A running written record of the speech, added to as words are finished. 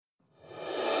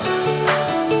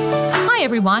Hi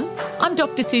everyone, I'm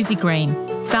Dr. Susie Green,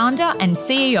 founder and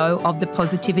CEO of the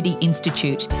Positivity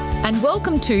Institute, and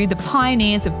welcome to the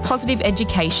Pioneers of Positive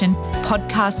Education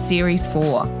podcast series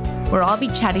 4, where I'll be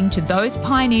chatting to those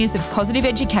pioneers of positive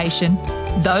education,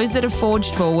 those that have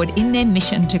forged forward in their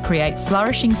mission to create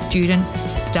flourishing students,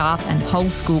 staff and whole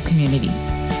school communities.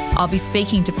 I'll be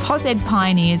speaking to PosEd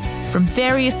pioneers from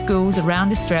various schools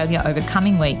around Australia over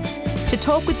coming weeks to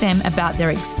talk with them about their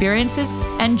experiences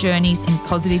and journeys in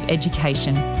positive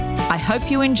education. I hope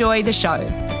you enjoy the show.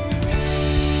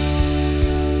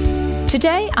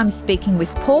 Today I'm speaking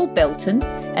with Paul Belton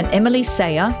and Emily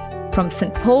Sayer from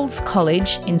St Paul's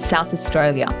College in South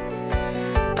Australia.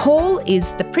 Paul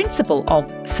is the principal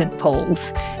of St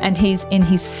Paul's and he's in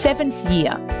his 7th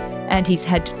year, and he's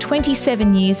had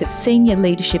 27 years of senior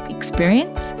leadership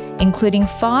experience, including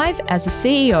 5 as a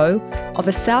CEO of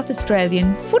a South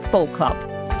Australian football club.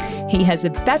 He has a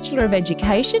Bachelor of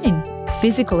Education in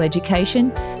Physical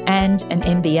Education and an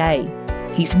MBA.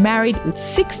 He's married with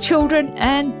 6 children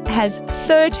and has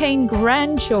 13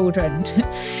 grandchildren.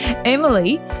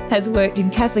 Emily has worked in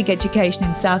Catholic education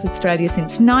in South Australia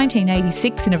since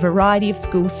 1986 in a variety of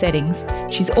school settings.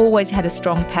 She's always had a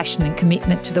strong passion and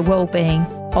commitment to the well-being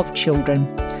of children.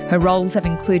 Her roles have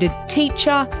included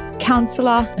teacher,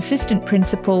 counsellor, assistant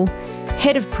principal,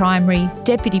 head of primary,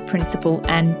 deputy principal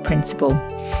and principal.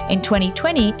 In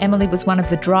 2020, Emily was one of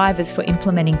the drivers for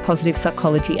implementing positive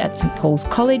psychology at St Paul's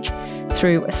College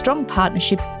through a strong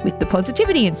partnership with the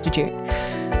Positivity Institute.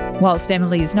 Whilst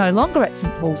Emily is no longer at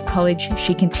St Paul's College,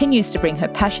 she continues to bring her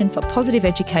passion for positive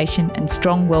education and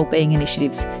strong wellbeing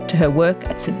initiatives to her work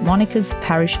at St Monica's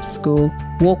Parish School,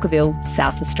 Walkerville,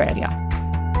 South Australia.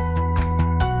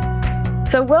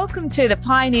 So welcome to the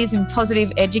Pioneers in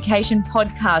Positive Education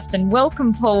podcast, and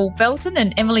welcome Paul Belton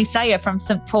and Emily Sayer from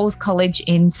St Paul's College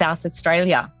in South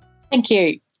Australia. Thank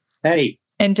you. Hey.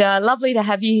 And lovely to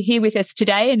have you here with us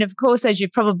today. And of course, as you're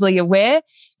probably aware,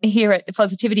 here at the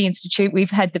Positivity Institute, we've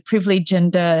had the privilege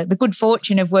and the good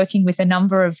fortune of working with a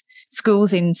number of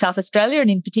schools in South Australia,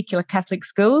 and in particular Catholic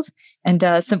schools. And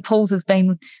St Paul's has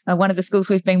been one of the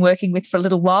schools we've been working with for a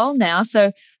little while now.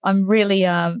 So I'm really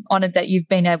honoured that you've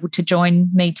been able to join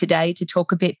me today to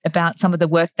talk a bit about some of the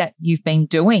work that you've been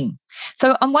doing.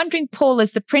 So I'm wondering, Paul,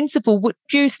 as the principal, would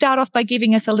you start off by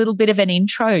giving us a little bit of an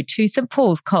intro to St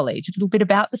Paul's College, a little bit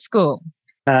about the school?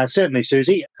 Certainly,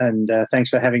 Susie, and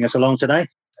thanks for having us along today.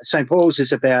 St Paul's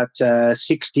is about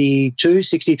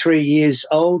 63 years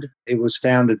old. It was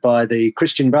founded by the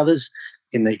Christian Brothers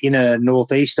in the inner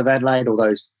northeast of Adelaide,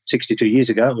 although 62 years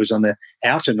ago it was on the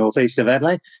outer northeast of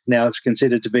Adelaide. Now it's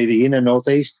considered to be the inner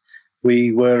northeast.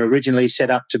 We were originally set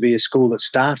up to be a school that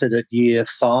started at year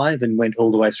 5 and went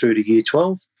all the way through to year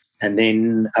 12. And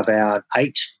then about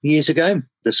 8 years ago,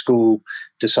 the school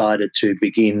decided to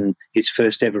begin its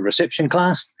first ever reception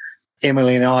class.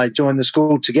 Emily and I joined the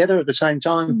school together at the same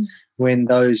time when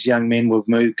those young men were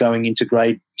going into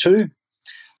grade 2.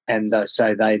 And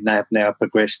so they have now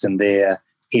progressed and they're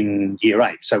in year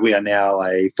 8. So we are now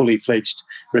a fully fledged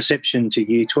reception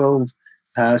to year 12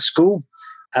 school,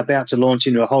 about to launch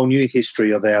into a whole new history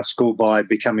of our school by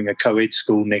becoming a co-ed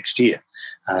school next year.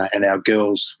 And our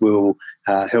girls will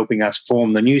helping us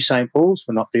form the new St Paul's.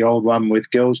 We're not the old one with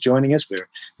girls joining us.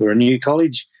 We're a new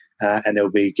college. And there'll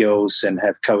be girls and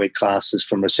have co-ed classes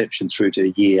from reception through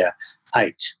to year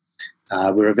 8.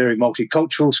 We're a very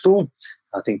multicultural school.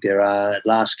 I think there are, at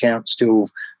last count,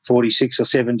 still 46 or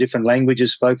 7 different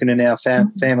languages spoken in our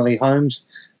family homes.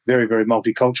 Very, very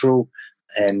multicultural,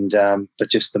 and but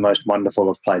just the most wonderful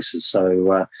of places.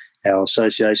 So our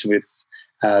association with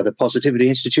the Positivity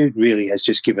Institute really has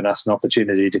just given us an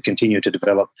opportunity to continue to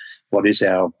develop what is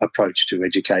our approach to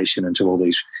education and to all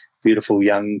these beautiful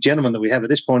young gentlemen that we have at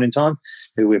this point in time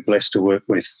who we're blessed to work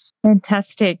with.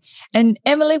 Fantastic. And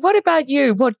Emily, what about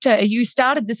you? You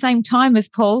started the same time as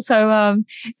Paul, so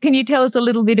can you tell us a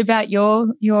little bit about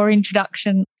your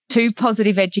introduction to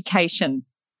positive education?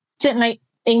 Certainly.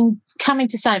 In coming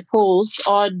to St Paul's,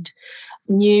 I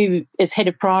knew as head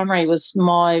of primary was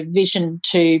my vision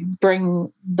to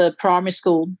bring the primary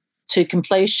school to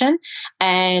completion,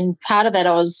 and part of that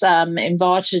I was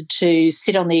invited to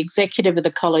sit on the executive of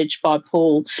the college by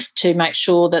Paul to make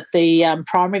sure that the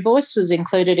primary voice was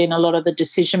included in a lot of the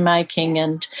decision making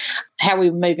and how we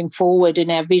were moving forward in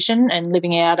our vision and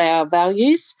living out our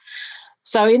values.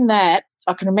 So in that,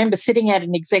 I can remember sitting at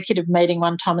an executive meeting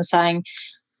one time and saying,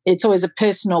 it's always a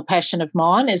personal passion of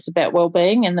mine is about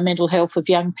wellbeing and the mental health of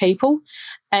young people.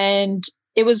 And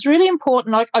it was really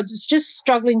important. I was just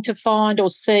struggling to find or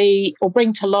see or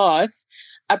bring to life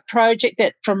a project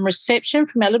that from reception,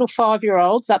 from our little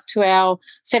 5-year-olds up to our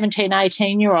 17,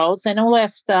 18-year-olds, and all our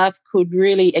staff could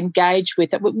really engage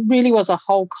with. It really was a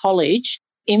whole college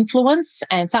influence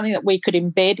and something that we could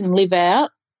embed and live out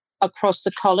across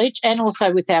the college and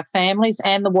also with our families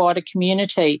and the wider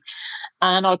community.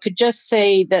 And I could just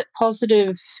see that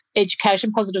positive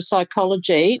education, positive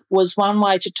psychology was one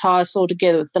way to tie us all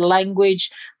together with the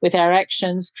language, with our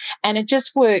actions. And it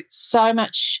just worked so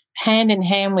much hand in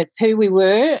hand with who we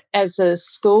were as a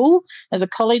school, as a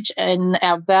college, and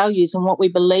our values and what we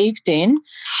believed in,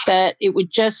 that it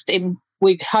would just,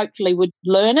 we hopefully would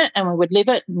learn it and we would live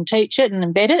it and teach it and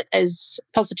embed it. As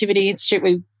Positivity Institute,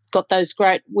 we got those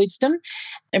great wisdom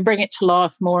and bring it to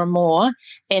life more and more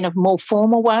in a more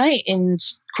formal way in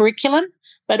curriculum,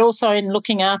 but also in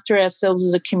looking after ourselves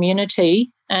as a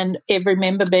community and every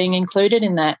member being included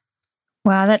in that.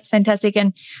 Wow, that's fantastic.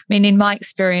 And I mean, in my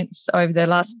experience over the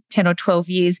last 10 or 12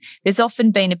 years, there's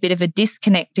often been a bit of a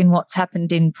disconnect in what's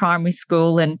happened in primary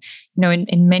school. And, you know,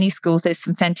 in many schools, there's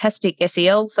some fantastic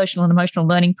SEL, social and emotional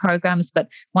learning programs. But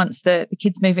once the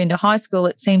kids move into high school,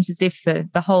 it seems as if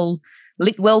the whole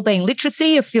wellbeing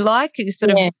literacy, if you like, is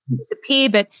sort of disappear.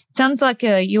 But it sounds like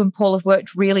you and Paul have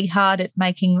worked really hard at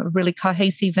making a really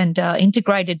cohesive and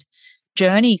integrated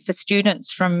journey for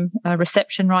students from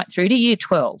reception right through to year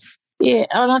 12. Yeah,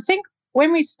 and I think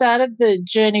when we started the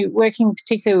journey, working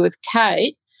particularly with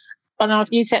Kate, and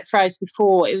I've used that phrase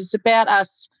before, it was about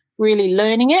us really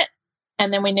learning it,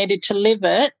 and then we needed to live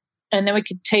it, and then we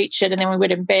could teach it, and then we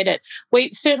would embed it. We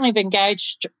certainly have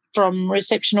engaged from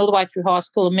reception all the way through high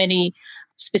school in many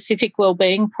specific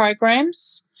wellbeing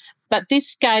programs, but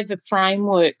this gave a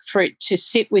framework for it to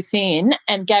sit within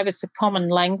and gave us a common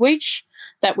language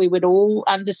that we would all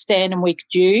understand and we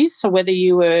could use. So whether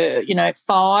you were,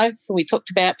 5, we talked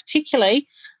about particularly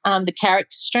the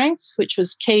character strengths, which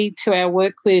was key to our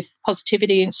work with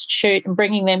Positivity Institute and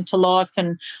bringing them to life,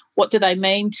 and what do they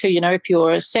mean to, if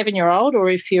you're a 7-year-old or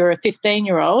if you're a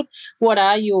 15-year-old, what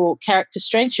are your character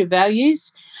strengths, your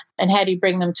values, and how do you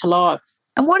bring them to life?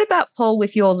 And what about, Paul,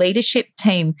 with your leadership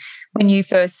team, when you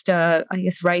first,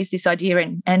 raised this idea,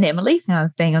 and Emily,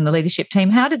 being on the leadership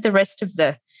team, how did the rest of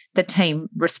the team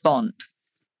respond?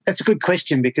 That's a good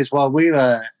question, because while we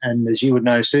were, and as you would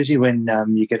know, Susie, when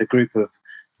you get a group of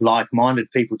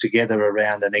like-minded people together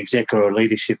around an exec or a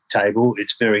leadership table,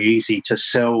 it's very easy to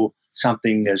sell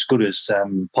something as good as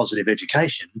positive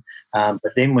education.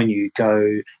 But then when you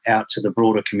go out to the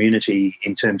broader community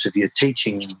in terms of your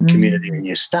teaching community and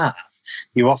your staff,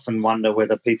 you often wonder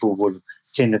whether people would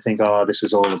tend to think, oh, this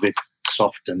is all a bit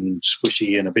soft and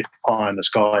squishy and a bit pie in the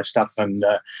sky stuff, and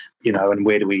and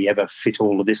where do we ever fit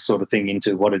all of this sort of thing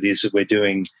into what it is that we're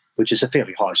doing, which is a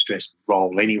fairly high stress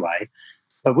role anyway.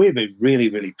 But we've been really,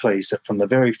 really pleased that from the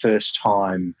very first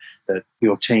time that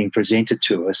your team presented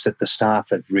to us, that the staff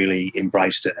have really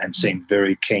embraced it and seemed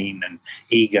very keen and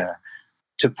eager.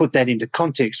 To put that into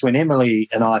context, when Emily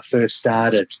and I first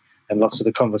started, and lots of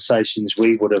the conversations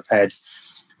we would have had,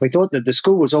 we thought that the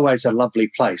school was always a lovely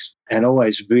place and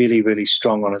always really, really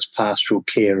strong on its pastoral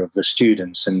care of the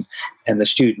students and the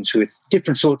students with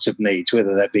different sorts of needs,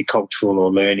 whether that be cultural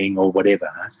or learning or whatever.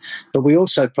 But we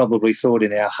also probably thought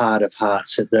in our heart of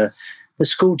hearts that the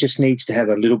school just needs to have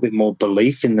a little bit more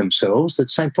belief in themselves, that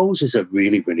St. Paul's is a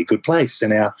really, really good place.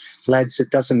 And our lads,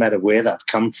 it doesn't matter where they've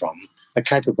come from, are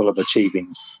capable of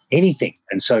achieving anything.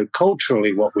 And so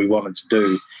culturally what we wanted to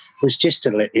do was just to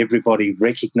let everybody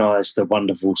recognise the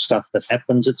wonderful stuff that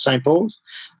happens at St. Paul's,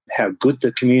 how good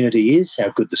the community is, how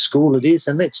good the school it is,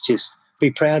 and let's just be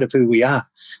proud of who we are.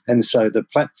 And so the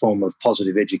platform of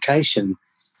positive education,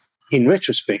 in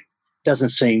retrospect, doesn't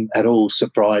seem at all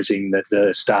surprising that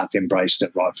the staff embraced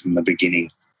it right from the beginning.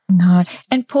 No.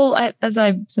 And Paul, as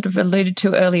I sort of alluded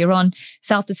to earlier on,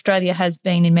 South Australia has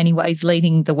been in many ways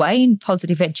leading the way in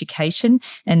positive education.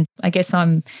 And I guess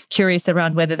I'm curious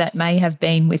around whether that may have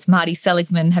been with Marty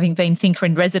Seligman having been thinker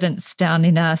in residence down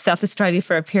in South Australia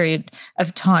for a period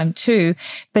of time too.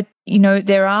 But,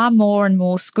 there are more and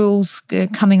more schools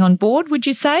coming on board, would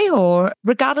you say, or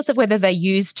regardless of whether they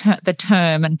use the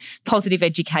term and positive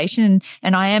education.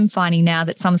 And I am finding now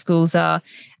that some schools are,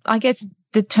 I guess,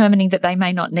 determining that they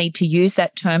may not need to use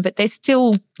that term, but they're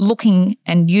still looking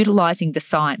and utilising the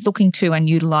science, looking to and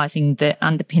utilising the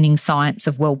underpinning science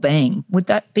of wellbeing. Would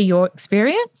that be your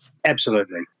experience?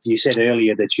 Absolutely. You said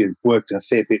earlier that you've worked a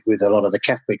fair bit with a lot of the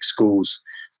Catholic schools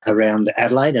around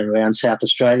Adelaide and around South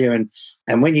Australia.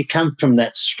 And when you come from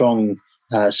that strong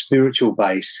spiritual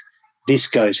base, this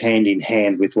goes hand in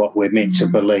hand with what we're meant to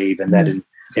believe, and that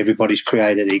everybody's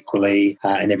created equally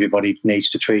and everybody needs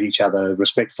to treat each other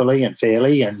respectfully and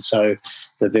fairly. And so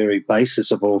the very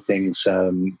basis of all things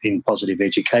in positive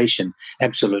education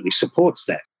absolutely supports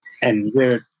that. And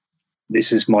where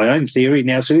this is my own theory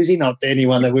now, Susie, not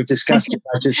anyone that we've discussed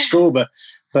much at school, but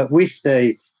with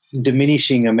the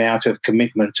diminishing amount of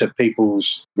commitment to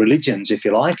people's religions, if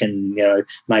you like, and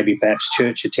maybe perhaps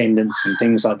church attendance and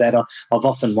things like that. I've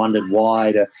often wondered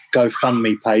why the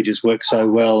GoFundMe pages work so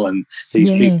well and these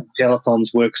big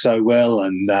telethons work so well,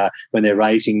 and when they're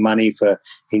raising money for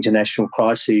international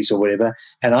crises or whatever.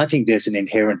 And I think there's an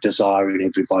inherent desire in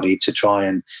everybody to try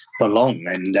and belong,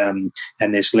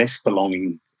 and there's less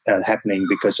belonging happening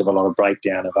because of a lot of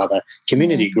breakdown of other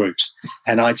community groups.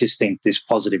 And I just think this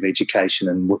positive education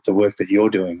and the work that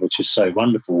you're doing, which is so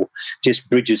wonderful, just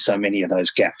bridges so many of those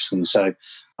gaps. And so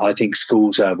I think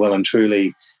schools are well and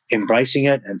truly embracing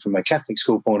it. And from a Catholic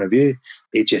school point of view,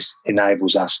 it just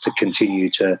enables us to continue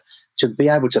to be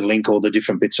able to link all the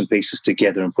different bits and pieces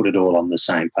together and put it all on the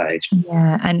same page.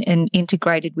 Yeah, and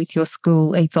integrated with your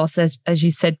school ethos, as you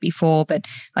said before. But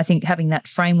I think having that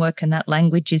framework and that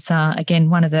language is, again,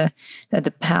 one of the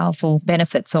powerful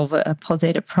benefits of a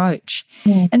POSED approach.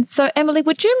 Yeah. And so, Emily,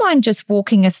 would you mind just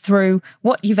walking us through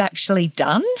what you've actually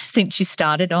done since you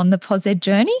started on the POSED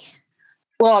journey?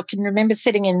 Well, I can remember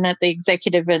sitting in at the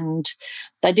executive and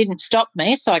they didn't stop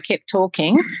me, so I kept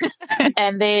talking.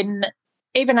 And then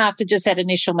even after just that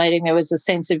initial meeting, there was a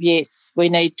sense of, yes, we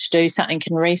need to do something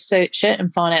and research it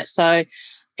and find out. So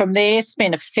from there,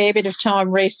 spent a fair bit of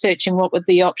time researching what were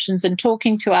the options and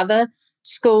talking to other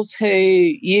schools who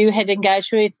you had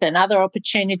engaged with and other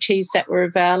opportunities that were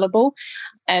available.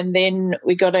 And then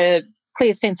we got a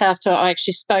clear sense after I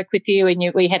actually spoke with you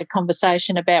and we had a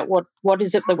conversation about what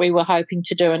is it that we were hoping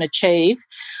to do and achieve.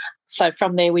 So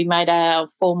from there, we made our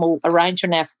formal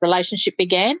arrangement, our relationship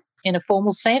began in a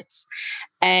formal sense.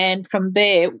 And from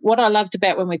there, what I loved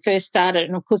about when we first started,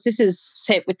 and of course this is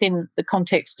set within the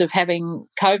context of having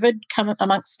COVID come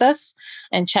amongst us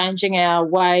and changing our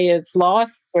way of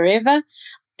life forever,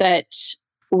 that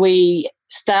we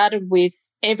started with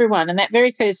everyone. And that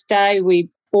very first day,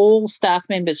 all staff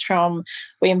members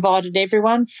we invited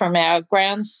everyone from our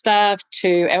grounds staff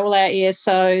to all our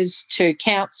ESOs to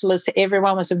counsellors, to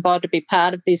everyone was invited to be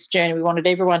part of this journey. We wanted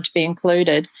everyone to be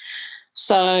included.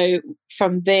 So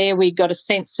from there, we got a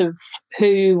sense of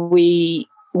who we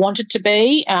wanted to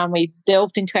be. We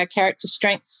delved into our character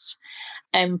strengths.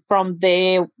 And from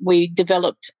there, we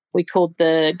developed, we called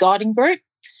the guiding group.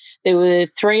 There were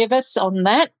 3 of us on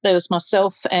that. There was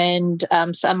myself and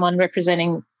someone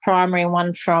representing primary and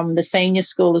one from the senior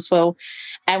school as well.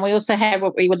 And we also have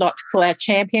what we would like to call our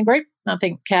champion group. I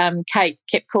think Kate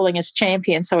kept calling us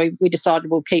champion, so we decided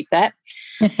we'll keep that.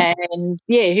 And,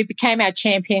 who became our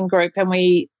champion group, and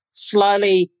we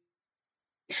slowly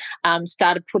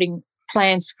started putting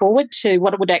plans forward to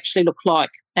what it would actually look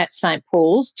like at St.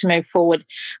 Paul's to move forward.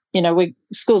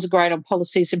 Schools are great on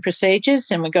policies and procedures,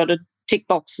 and we've got to tick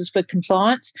boxes for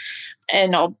compliance.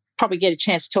 And I'll probably get a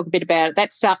chance to talk a bit about it.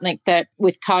 That's something that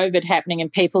with COVID happening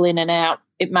and people in and out,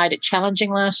 it made it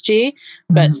challenging last year,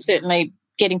 but certainly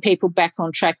getting people back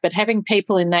on track. But having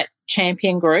people in that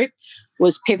champion group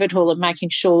was pivotal in making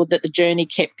sure that the journey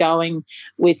kept going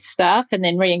with staff, and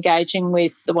then re-engaging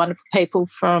with the wonderful people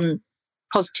from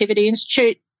Positivity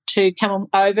Institute to come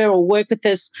over or work with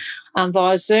us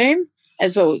via Zoom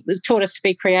as well. It taught us to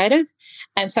be creative.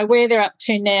 And so where they're up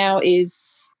to now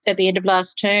is at the end of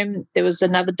last term, there was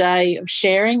another day of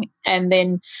sharing, and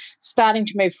then starting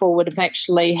to move forward of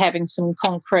actually having some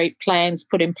concrete plans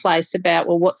put in place about,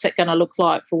 well, what's that going to look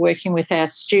like for working with our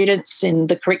students in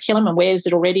the curriculum, and where is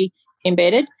it already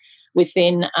embedded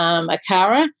within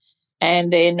ACARA,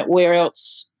 and then how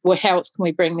else can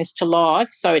we bring this to life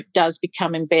so it does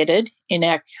become embedded in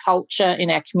our culture, in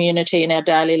our community, in our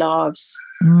daily lives.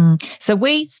 So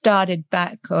we started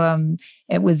back,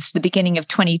 it was the beginning of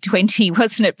 2020,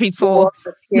 wasn't it, before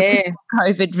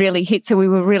COVID really hit. So we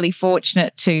were really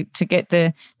fortunate to get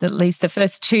at least the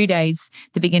first 2 days,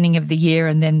 the beginning of the year,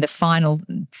 and then the final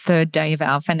 3rd day of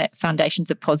our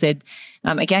Foundations of POSED.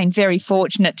 Again, very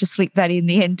fortunate to slip that in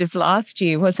the end of last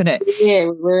year, wasn't it? Yeah,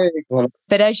 we were.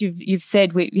 But as you've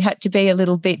said, we had to be a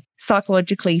little bit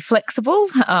psychologically flexible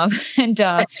and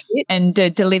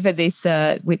deliver this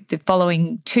with the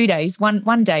following 2 days.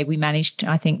 One day we managed,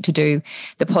 I think, to do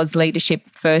the POS leadership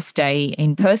first day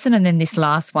in person, and then this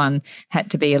last one had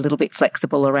to be a little bit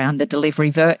flexible around the delivery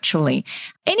virtually.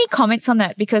 Any comments on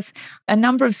that? Because a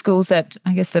number of schools that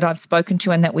I've spoken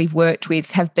to and that we've worked with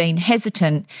have been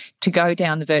hesitant to go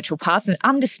down the virtual path, and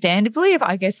understandably,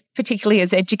 I guess, particularly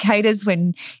as educators,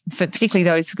 particularly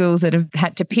those schools that have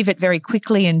had to pivot very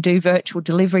quickly and do do virtual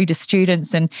delivery to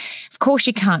students. And of course,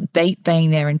 you can't beat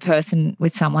being there in person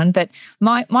with someone. But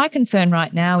my concern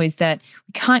right now is that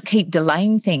we can't keep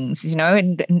delaying things,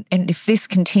 and if this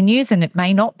continues, and it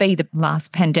may not be the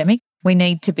last pandemic, we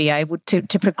need to be able to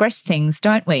progress things,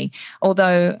 don't we?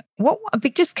 Although, I'd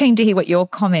be just keen to hear what your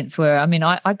comments were. I mean,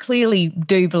 I clearly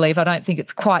do believe, I don't think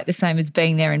it's quite the same as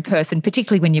being there in person,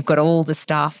 particularly when you've got all the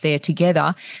staff there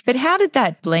together. But how did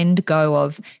that blend go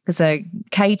of, because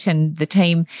Kate and the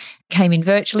team came in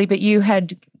virtually, but you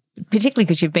had, particularly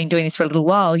because you've been doing this for a little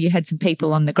while, you had some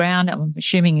people on the ground, I'm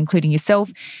assuming including yourself,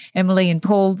 Emily and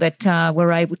Paul, that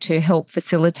were able to help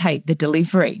facilitate the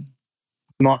delivery.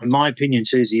 My opinion,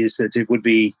 Susie, is that it would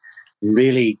be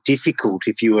really difficult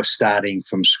if you were starting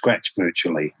from scratch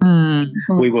virtually.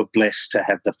 Mm-hmm. We were blessed to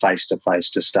have the face-to-face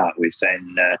to start with,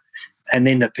 and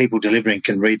then the people delivering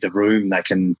can read the room.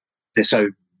 They're so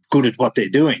good at what they're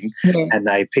doing, and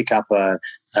they pick up a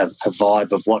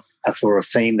vibe of for a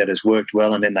theme that has worked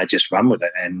well, and then they just run with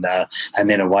it, and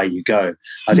then away you go.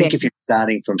 I think if you're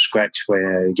starting from scratch,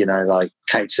 where like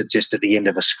Kate's just at the end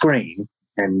of a screen,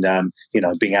 and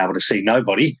being able to see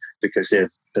nobody because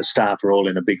the staff are all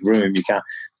in a big room,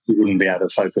 you wouldn't be able to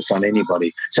focus on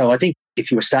anybody. So I think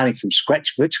if you were starting from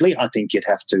scratch virtually, I think you'd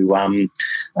have to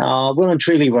well and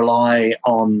truly rely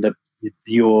on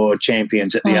your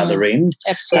champions at the other end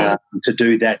to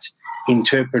do that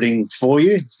interpreting for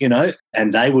you,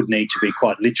 and they would need to be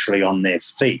quite literally on their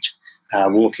feet,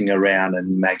 walking around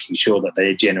and making sure that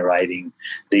they're generating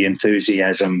the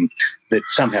enthusiasm that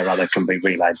somehow or other can be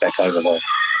relayed back over the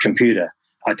computer.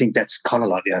 I think that's kind of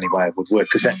like the only way it would work,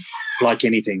 because that, like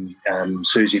anything,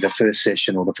 Susie, the first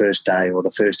session or the first day or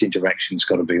the first interaction's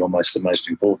got to be almost the most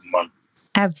important one.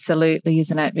 Absolutely,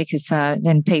 isn't it? Because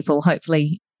then people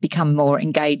hopefully become more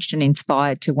engaged and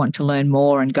inspired to want to learn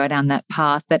more and go down that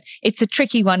path. But it's a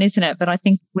tricky one, isn't it? But I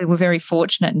think we were very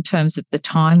fortunate in terms of the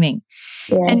timing.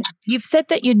 Yeah. And you've said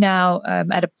that you're now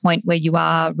at a point where you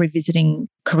are revisiting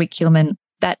curriculum, and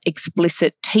that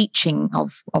explicit teaching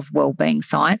of wellbeing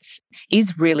science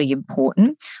is really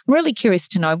important. I'm really curious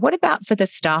to know, what about for the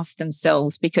staff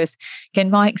themselves? Because, again,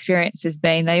 my experience has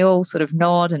been they all sort of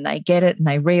nod and they get it and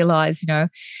they realise,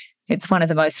 it's one of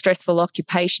the most stressful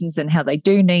occupations and how they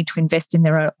do need to invest in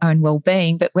their own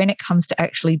well-being. But when it comes to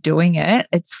actually doing it,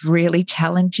 it's really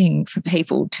challenging for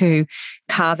people to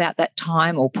carve out that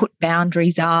time or put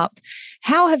boundaries up.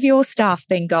 How have your staff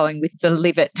been going with the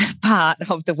live it part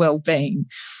of the well-being?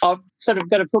 I've sort of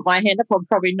got to put my hand up. I'm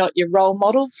probably not your role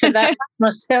model for that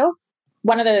myself.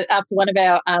 After one of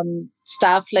our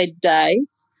staff-led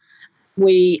days,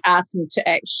 we asked them to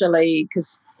actually,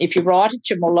 because if you write it,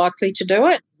 you're more likely to do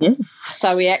it. Yes.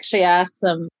 So we actually asked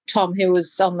them, Tom, who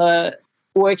was on the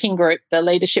working group, the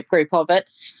leadership group of it,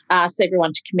 asked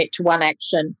everyone to commit to one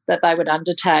action that they would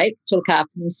undertake to look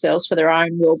after themselves for their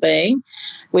own well-being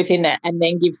within that, and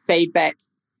then give feedback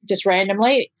just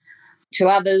randomly to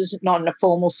others, not in a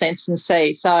formal sense, and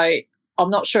see. So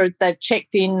I'm not sure if they've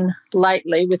checked in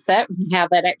lately with that, how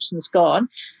that action's gone.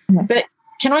 No. But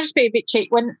can I just be a bit cheeky?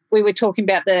 When we were talking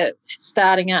about the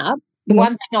starting up, the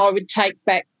one thing I would take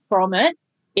back from it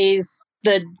is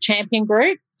the champion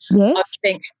group. Yes. I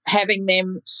think having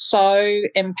them so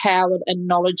empowered and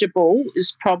knowledgeable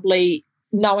is probably,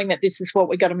 knowing that this is what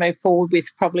we've got to move forward with,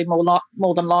 probably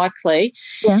more than likely.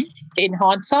 Yeah. In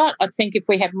hindsight, I think if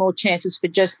we have more chances for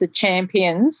just the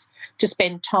champions to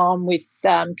spend time with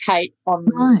Kate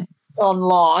online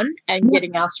and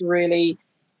getting us really,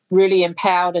 really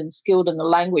empowered and skilled in the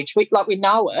language, we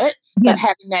know it, but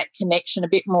having that connection a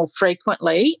bit more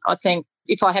frequently, I think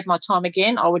if I had my time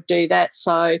again, I would do that.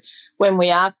 So when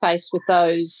we are faced with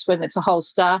those, when it's a whole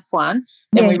staff one,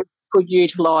 then we could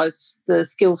utilise the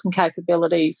skills and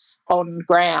capabilities on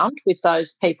ground with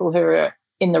those people who are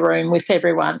in the room with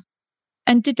everyone.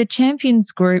 And did the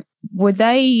champions group, were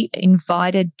they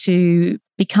invited to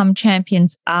become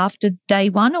champions after day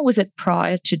one, or was it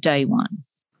prior to day one?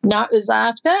 No, it was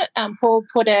after. Paul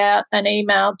put out an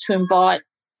email to invite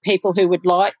people who would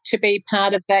like to be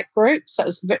part of that group. So it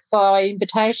was by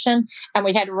invitation, and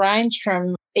we had a range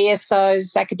from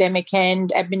ESOs, academic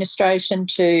and administration,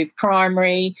 to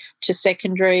primary to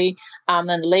secondary, and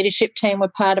the leadership team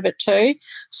were part of it too.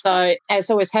 So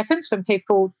as always happens when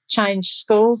people change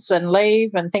schools and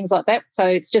leave and things like that, so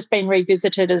it's just been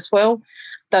revisited as well.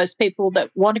 Those people that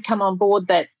want to come on board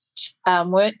that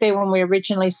weren't there when we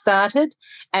originally started,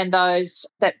 and those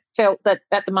that felt that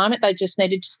at the moment they just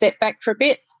needed to step back for a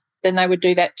bit, then they would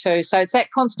do that too. So it's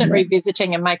that constant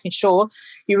revisiting and making sure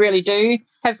you really do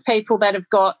have people that have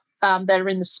got that are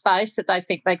in the space that they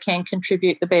think they can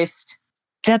contribute the best.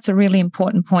 That's a really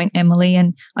important point, Emily.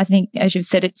 And I think, as you've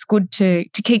said, it's good to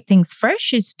keep things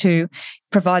fresh, is to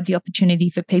provide the opportunity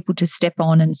for people to step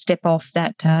on and step off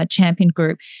that champion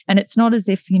group. And it's not as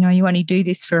if, you only do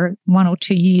this for 1 or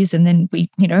 2 years and then we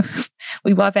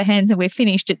wipe our hands and we're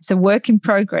finished. It's a work in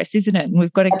progress, isn't it? And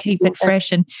we've got to keep it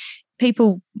fresh. And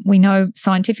people, we know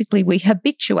scientifically, we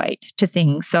habituate to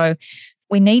things. So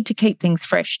we need to keep things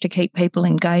fresh to keep people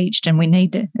engaged, and we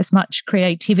need as much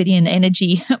creativity and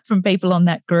energy from people on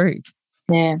that group.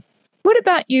 Yeah. What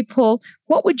about you, Paul?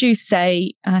 What would you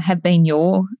say have been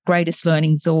your greatest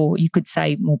learnings, or you could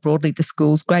say more broadly the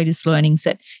school's greatest learnings,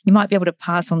 that you might be able to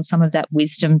pass on some of that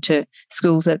wisdom to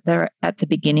schools that they're at the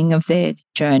beginning of their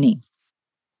journey?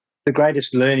 The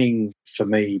greatest learning for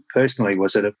me personally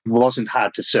was that it wasn't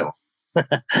hard to sell.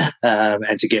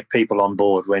 And to get people on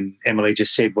board. When Emily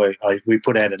just said we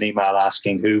put out an email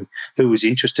asking who was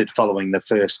interested following the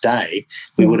first day,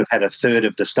 we would have had a third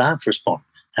of the staff respond.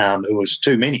 It was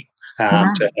too many.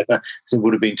 It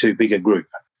would have been too big a group.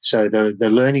 So the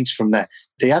learnings from that.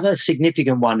 The other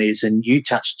significant one is, and you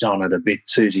touched on it a bit,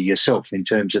 Susie, yourself, in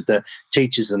terms of the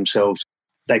teachers themselves.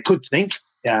 They could think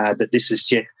that this is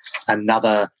yet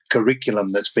another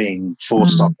curriculum that's being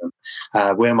forced on them.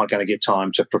 Where am I going to get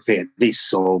time to prepare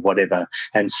this or whatever?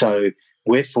 And so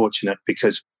we're fortunate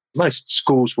because most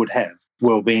schools would have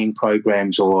wellbeing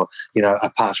programs or,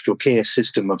 a pastoral care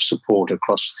system of support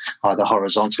across either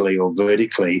horizontally or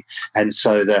vertically. And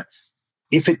so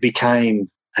if it became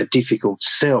a difficult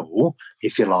sell,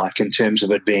 if you like, in terms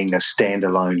of it being a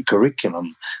standalone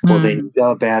curriculum, well, then you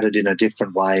go about it in a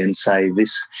different way and say,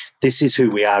 this is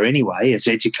who we are anyway as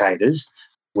educators.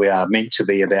 We are meant to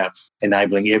be about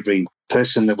enabling every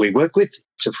person that we work with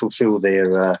to fulfil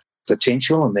their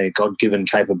potential and their God-given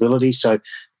capability. So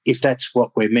if that's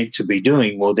what we're meant to be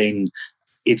doing, well, then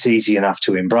it's easy enough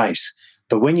to embrace.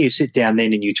 But when you sit down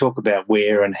then and you talk about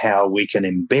where and how we can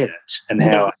embed it and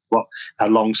how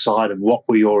alongside of what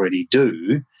we already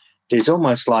do, there's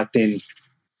almost like then,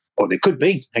 or there could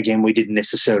be, again, we didn't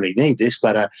necessarily need this,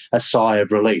 but a sigh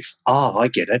of relief. Oh, I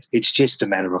get it. It's just a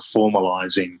matter of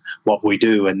formalising what we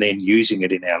do and then using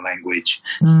it in our language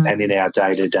and in our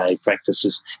day-to-day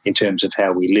practices in terms of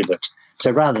how we live it.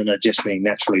 So rather than it just being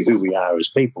naturally who we are as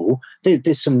people,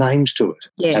 there's some names to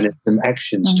it and there's some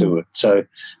actions to it. So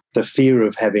the fear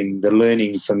of having the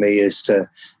learning for me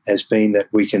has been that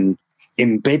we can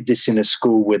embed this in a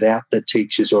school without the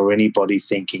teachers or anybody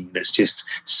thinking it's just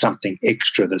something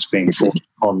extra that's being forced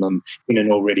on them in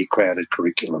an already crowded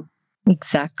curriculum.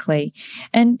 Exactly.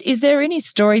 And is there any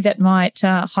story that might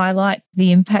highlight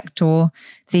the impact or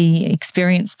the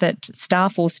experience that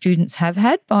staff or students have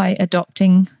had by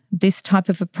adopting this type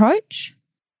of approach?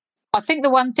 I think the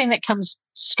one thing that comes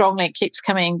strongly, it keeps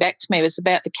coming back to me, was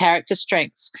about the character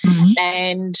strengths.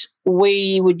 And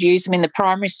we would use them in the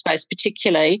primary space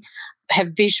particularly, have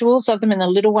visuals of them in the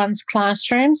little ones'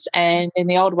 classrooms, and in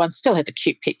the older ones still have the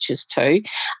cute pictures too,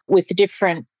 with the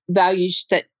different values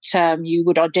that you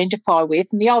would identify with.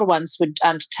 And the older ones would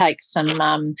undertake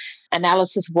some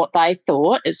analysis of what they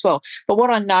thought as well. But what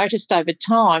I noticed over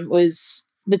time was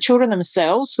the children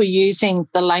themselves were using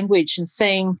the language and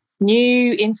seeing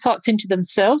new insights into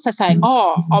themselves. They say,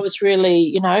 I was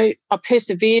really, I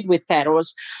persevered with that, or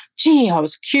I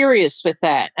was curious with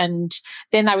that. And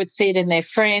then they would see it in their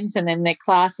friends and in their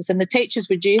classes, and the teachers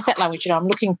would use that language. I'm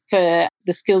looking for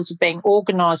the skills of being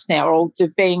organised now, or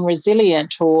of being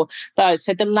resilient, or those.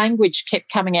 So the language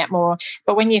kept coming out more.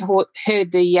 But when you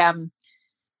heard the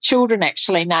children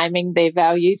actually naming their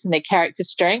values and their character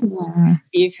strengths,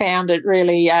 you found it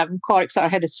really quite exciting.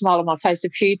 I had a smile on my face a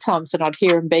few times, and I'd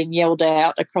hear them being yelled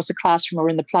out across a classroom or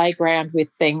in the playground with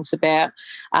things about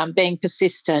being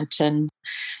persistent and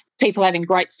people having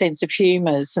great sense of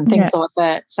humours and things like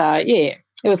that. So,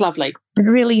 it was lovely. It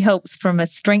really helps from a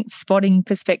strength spotting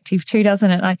perspective too,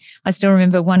 doesn't it? I still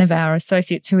remember one of our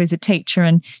associates who is a teacher,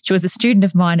 and she was a student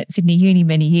of mine at Sydney Uni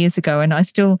many years ago, and I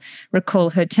still recall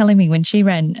her telling me when she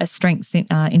ran a strengths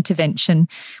intervention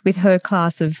with her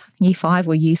class of Year 5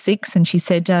 or Year 6, and she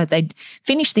said they'd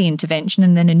finished the intervention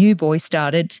and then a new boy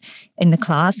started in the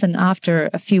class, and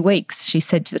after a few weeks she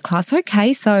said to the class,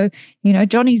 okay, so,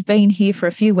 Johnny's been here for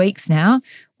a few weeks now.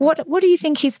 What do you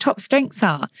think his top strengths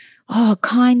are? Oh,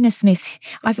 kindness, miss.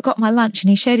 I forgot my lunch and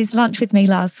he shared his lunch with me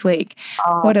last week.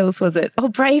 What else was it? Oh,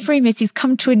 bravery, miss. He's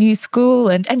come to a new school,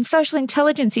 and social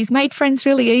intelligence. He's made friends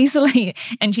really easily.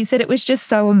 And she said it was just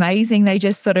so amazing. They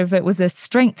just it was a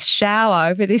strength shower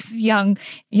over this young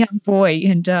boy.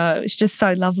 And it was just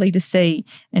so lovely to see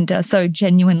and so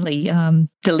genuinely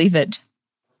delivered.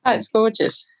 Oh, it's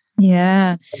gorgeous.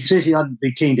 Yeah. Susie, I'd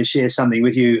be keen to share something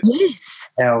with you. Yes.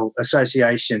 Our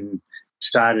association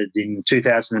started in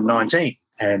 2019.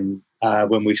 And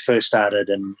when we first started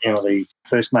and Emily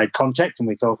first made contact, and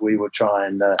we thought we would try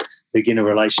and begin a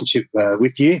relationship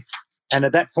with you. And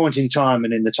at that point in time,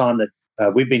 and in the time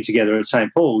that we've been together at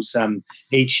St. Paul's,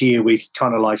 each year we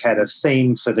kind of like had a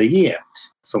theme for the year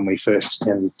when we first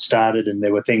started. And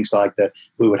there were things like that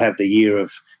we would have the year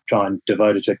of trying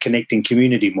devoted to connecting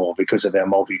community more because of our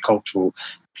multicultural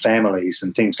families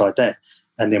and things like that.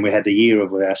 And then we had the year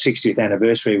of our 60th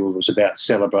anniversary, which was about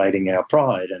celebrating our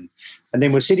pride. And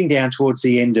then we're sitting down towards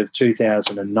the end of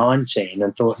 2019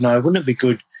 and thought, no, wouldn't it be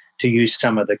good to use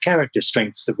some of the character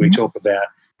strengths that we talk about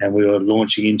and we were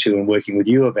launching into and working with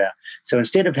you about? So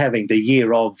instead of having the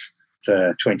year of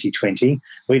for 2020,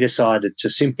 we decided to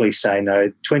simply say, no,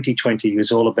 2020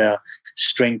 is all about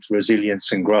strength,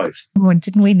 resilience and growth. Oh,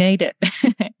 didn't we need it?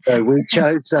 So we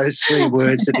chose those three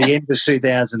words at the end of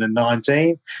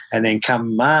 2019, and then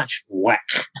come March, whack.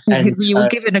 And you were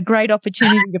given a great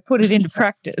opportunity to put it into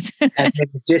practice. And it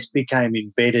just became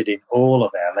embedded in all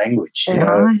of our language,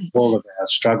 all of our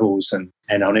struggles, and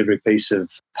on every piece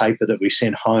of paper that we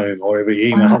sent home or every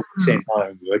email we sent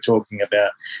home, we were talking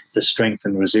about the strength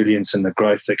and resilience and the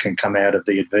growth that can come out of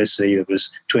the adversity that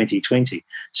was 2020.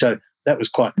 So that was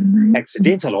quite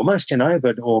accidental almost,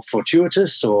 or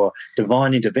fortuitous or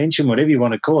divine intervention, whatever you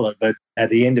want to call it. But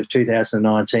at the end of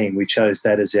 2019, we chose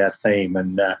that as our theme,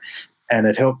 and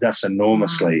it helped us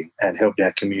enormously and helped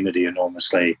our community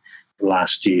enormously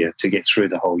last year to get through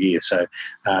the whole year. So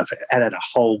it had a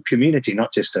whole community,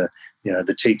 not just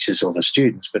the teachers or the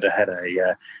students, but it had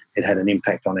an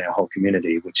impact on our whole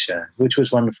community, which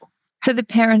was wonderful. So the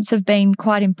parents have been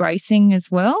quite embracing as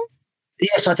well?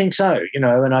 Yes, I think so,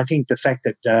 and I think the fact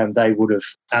that they would have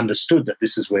understood that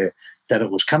this is that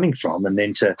it was coming from, and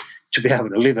then to be able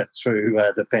to live it through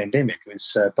the pandemic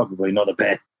was probably not a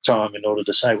bad time in order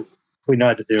to say we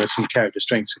know that there are some character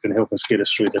strengths that can help us get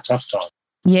us through the tough time.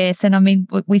 Yes, and I mean,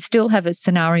 we still have a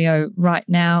scenario right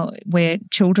now where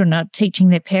children are teaching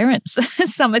their parents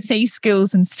some of these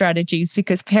skills and strategies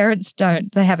because parents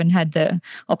they haven't had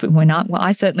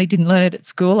I certainly didn't learn it at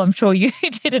school. I'm sure you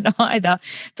didn't either.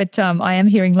 But I am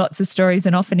hearing lots of stories,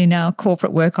 and often in our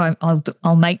corporate work,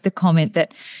 I'll make the comment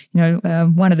that,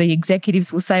 one of the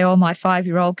executives will say, oh, my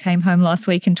 5-year-old came home last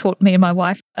week and taught me and my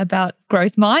wife about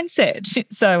growth mindset.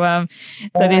 So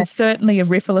there's certainly a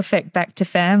ripple effect back to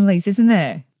families, isn't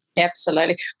there?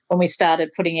 Absolutely. When we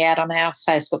started putting out on our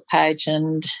Facebook page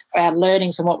and our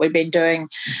learnings and what we've been doing,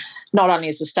 not only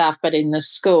as a staff but in the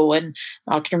school, and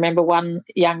I can remember one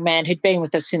young man who'd been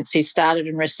with us since he started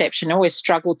in reception, always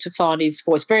struggled to find his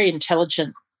voice, very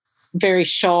intelligent, very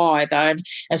shy though,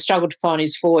 and struggled to find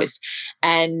his voice.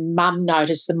 And Mum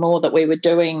noticed the more that we were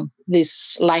doing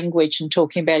this language and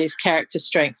talking about his character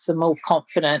strengths, the more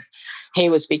confident he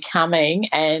was becoming.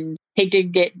 And he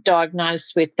did get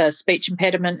diagnosed with a speech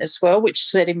impediment as well, which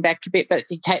set him back a bit, but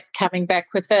he kept coming back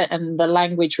with it. And the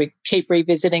language, we keep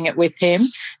revisiting it with him.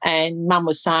 And Mum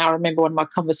was saying, I remember one of my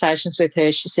conversations with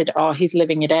her, she said, oh, he's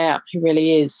living it out. He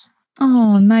really is.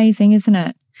 Oh, amazing, isn't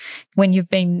it? When you've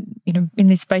been, in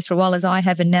this space for a while, as I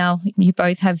have, and now you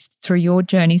both have through your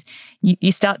journeys,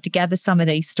 you start to gather some of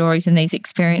these stories and these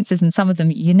experiences, and some of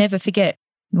them you never forget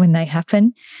when they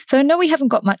happen. So I know we haven't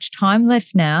got much time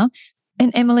left now.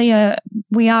 And Emily,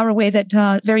 we are aware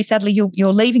that very sadly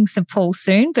you're leaving St. Paul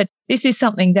soon, but this is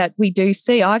something that we do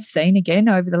see, I've seen again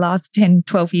over the last 10,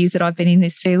 12 years that I've been in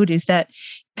this field, is that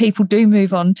people do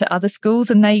move on to other schools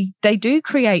and they do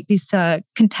create this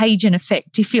contagion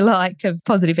effect, if you like, of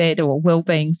positive ed or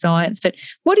wellbeing science. But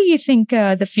what do you think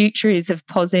the future is of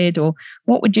pos ed, or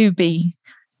what would you be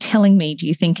telling me, do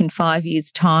you think, in 5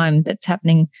 years' time that's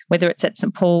happening, whether it's at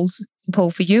St. Paul's,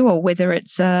 Paul, for you, or whether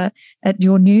it's at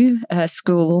your new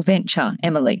school or venture,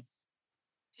 Emily?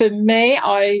 For me,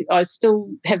 I still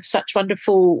have such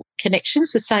wonderful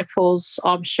connections with St. Paul's.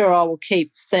 I'm sure I will keep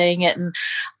seeing it. And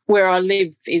where I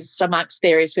live is amongst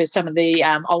areas where some of the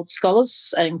old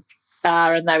scholars and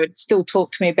they would still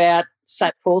talk to me about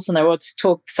St. Paul's, and they would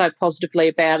talk so positively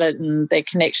about it and their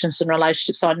connections and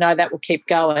relationships. So I know that will keep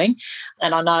going,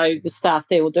 and I know the staff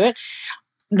there will do it.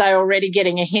 They're already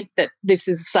getting a hint that this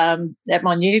is at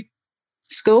my new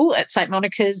school at St.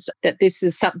 Monica's, that this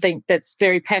is something that's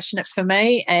very passionate for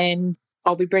me, and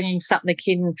I'll be bringing something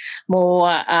in more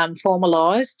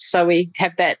formalised, so we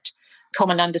have that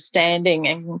common understanding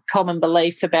and common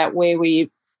belief about where we're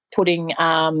putting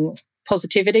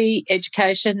positivity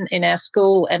education in our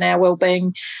school and our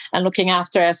wellbeing and looking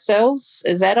after ourselves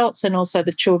as adults and also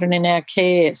the children in our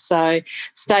care. So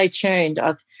stay tuned.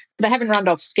 They haven't run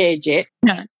off scared yet.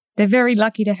 No, they're very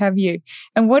lucky to have you.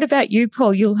 And what about you,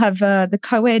 Paul? You'll have the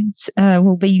co-eds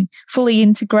will be fully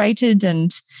integrated,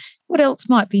 and What else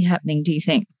might be happening, do you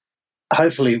think?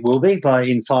 Hopefully it will be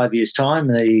in 5 years' time.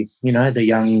 The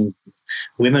young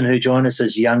women who join us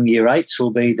as young year eights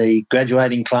will be the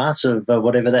graduating class of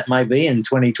whatever that may be in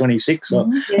 2026 or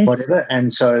whatever.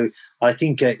 And so I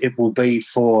think it will be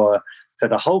for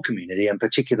the whole community, and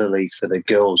particularly for the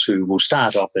girls who will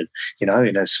start off at,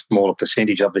 in a smaller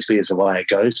percentage, obviously, as the way it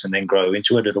goes, and then grow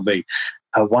into it. It'll be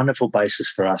a wonderful basis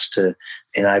for us to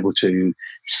enable to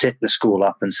set the school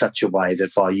up in such a way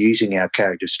that by using our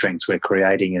character strengths, we're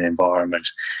creating an environment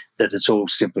that it's all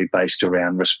simply based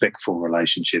around respectful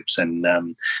relationships, and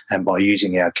by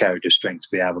using our character strengths,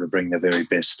 be able to bring the very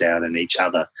best out in each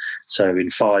other. So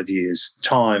in 5 years'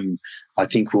 time, I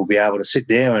think we'll be able to sit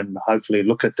there and hopefully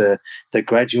look at the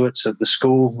graduates of the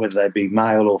school, whether they be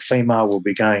male or female, will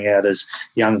be going out as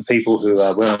young people who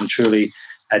are well and truly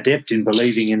adept in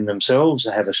believing in themselves,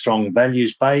 they have a strong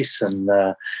values base, and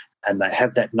they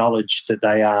have that knowledge that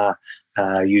they are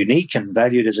unique and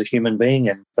valued as a human being,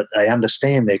 but they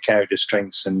understand their character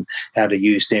strengths and how to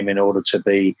use them in order to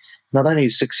be not only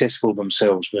successful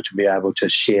themselves, but to be able to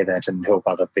share that and help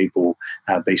other people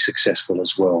be successful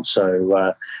as well.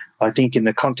 So I think in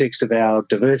the context of our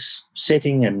diverse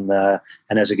setting, and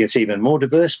as it gets even more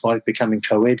diverse by becoming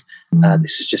co-ed,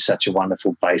 this is just such a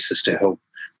wonderful basis to help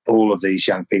all of these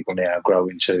young people now grow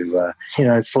into,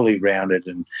 fully rounded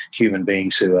and human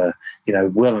beings who are,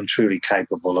 well and truly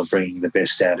capable of bringing the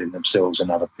best out in themselves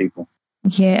and other people.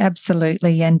 Yeah,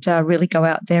 absolutely. And really go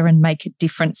out there and make a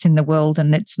difference in the world,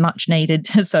 and it's much needed.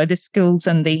 So the skills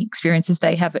and the experiences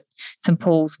they have at St.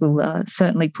 Paul's will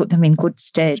certainly put them in good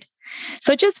stead.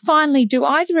 So just finally, do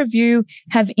either of you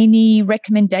have any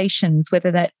recommendations,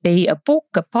 whether that be a book,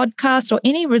 a podcast, or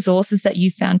any resources that you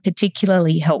found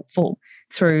particularly helpful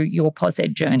through your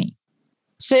POSED journey?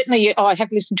 Certainly, I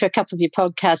have listened to a couple of your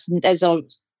podcasts, and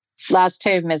last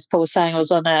term, as Paul was saying, I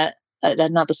was on at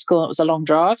another school. It was a long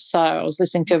drive, so I was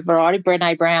listening to a variety,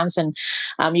 Brené Brown's, and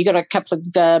you got a couple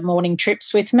of morning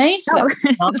trips with me. So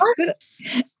that's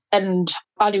nice. And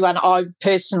only one I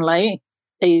personally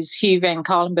is Hugh Van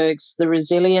Cuylenburg's The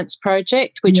Resilience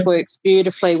Project, which works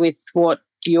beautifully with what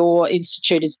your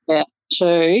institute is about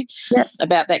too,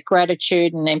 about that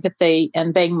gratitude and empathy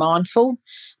and being mindful,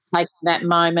 taking that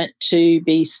moment to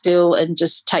be still and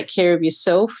just take care of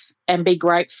yourself and be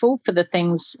grateful for the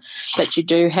things that you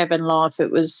do have in life. It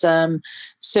was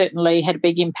certainly had a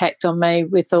big impact on me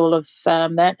with all of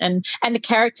that. And the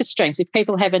character strengths. If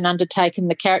people haven't undertaken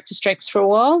the character strengths for a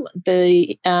while,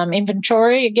 the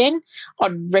inventory again,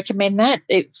 I'd recommend that.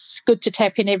 It's good to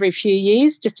tap in every few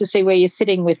years just to see where you're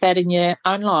sitting with that in your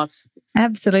own life.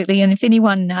 Absolutely. And if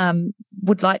anyone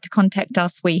would like to contact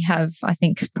us, we have, I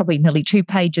think, probably nearly 2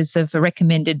 pages of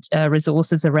recommended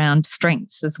resources around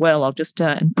strengths as well. I'll just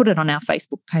put it on our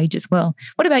Facebook page as well.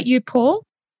 What about you, Paul?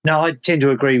 No, I tend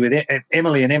to agree with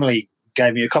Emily, and Emily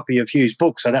gave me a copy of Hugh's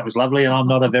book, so that was lovely. And I'm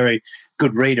not a very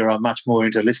good reader. I'm much more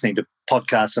into listening to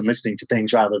podcasts and listening to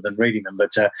things rather than reading them.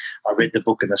 But I read the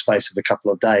book in the space of a couple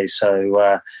of days.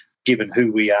 So given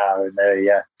who we are and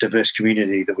the diverse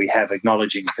community that we have,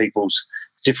 acknowledging people's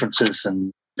differences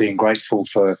and being grateful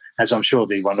for, as I'm sure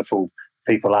the wonderful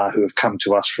people are who have come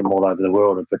to us from all over the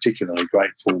world, and particularly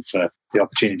grateful for the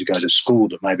opportunity to go to school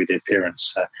that maybe their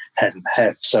parents hadn't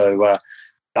had. So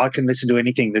I can listen to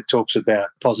anything that talks about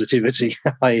positivity.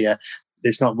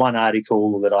 There's not one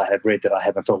article that I have read that I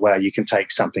haven't thought, wow, you can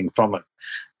take something from it.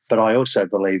 But I also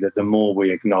believe that the more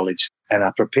we acknowledge and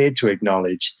are prepared to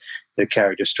acknowledge the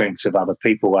character strengths of other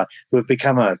people, we've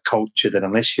become a culture that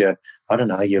unless you're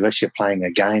playing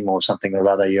a game or something or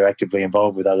other, you're actively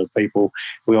involved with other people,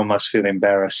 we almost feel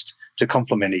embarrassed to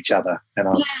compliment each other. And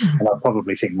I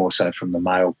probably think more so from the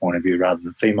male point of view rather than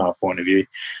the female point of view.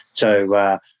 So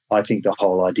I think the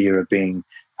whole idea of being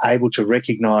able to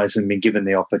recognise and be given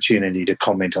the opportunity to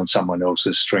comment on someone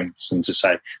else's strengths and to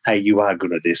say, hey, you are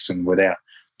good at this, and without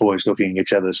boys looking at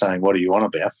each other saying, what are you on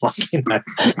about?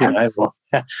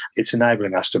 It's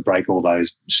enabling us to break all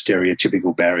those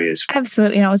stereotypical barriers.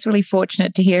 Absolutely. And I was really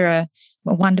fortunate to hear a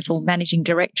wonderful managing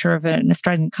director of an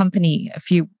Australian company a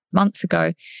few months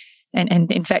ago.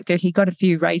 And in fact, he got a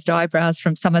few raised eyebrows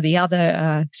from some of the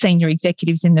other senior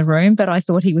executives in the room, but I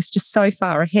thought he was just so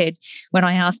far ahead when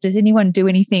I asked, does anyone do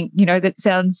anything, that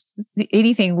sounds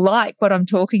anything like what I'm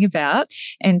talking about?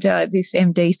 And this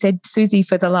MD said, Susie,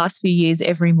 for the last few years,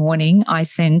 every morning I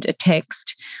send a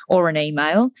text or an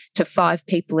email to 5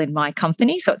 people in my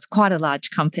company. So it's quite a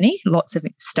large company, lots of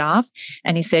staff.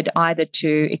 And he said either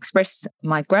to express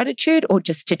my gratitude or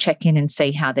just to check in and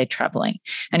see how they're traveling.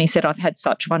 And he said, I've had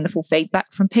such wonderful wonderful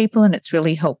feedback from people, and it's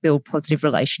really helped build positive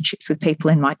relationships with people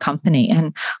in my company.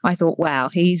 And I thought, wow,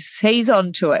 he's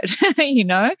onto it.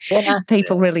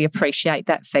 People really appreciate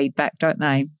that feedback, don't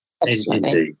they?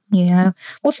 Absolutely. Yeah.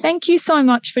 Well, thank you so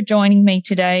much for joining me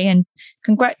today, and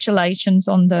congratulations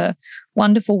on the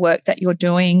wonderful work that you're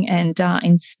doing and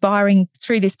inspiring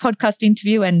through this podcast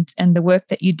interview and the work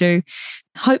that you do.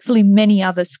 Hopefully many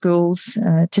other schools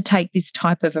to take this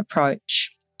type of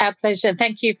approach. Our pleasure.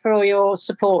 Thank you for all your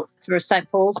support through St.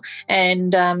 Paul's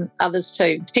and others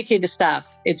too, particularly the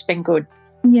staff. It's been good.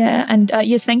 Yeah, and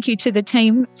yes, thank you to the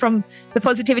team from the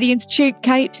Positivity Institute,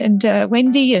 Kate and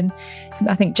Wendy, and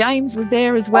I think James was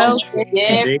there as well.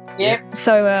 Yeah.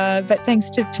 So, but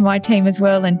thanks to my team as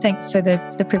well, and thanks for the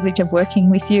privilege of working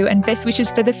with you, and best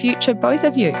wishes for the future, both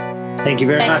of you. Thank you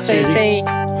very much, Susie.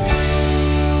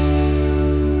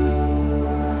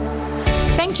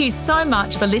 Thank you so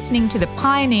much for listening to the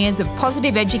Pioneers of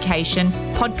Positive Education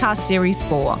podcast series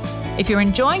 4. If you're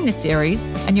enjoying the series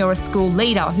and you're a school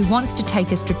leader who wants to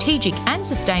take a strategic and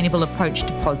sustainable approach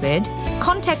to PosEd,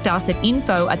 contact us at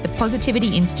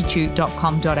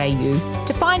info@thepositivityinstitute.com.au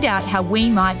to find out how we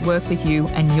might work with you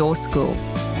and your school.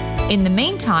 In the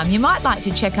meantime, you might like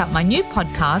to check out my new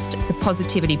podcast, The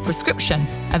Positivity Prescription,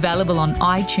 available on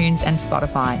iTunes and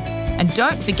Spotify. And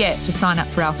don't forget to sign up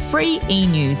for our free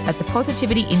e-news at the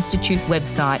Positivity Institute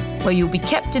website, where you'll be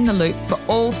kept in the loop for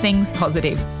all things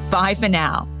positive. Bye for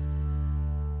now.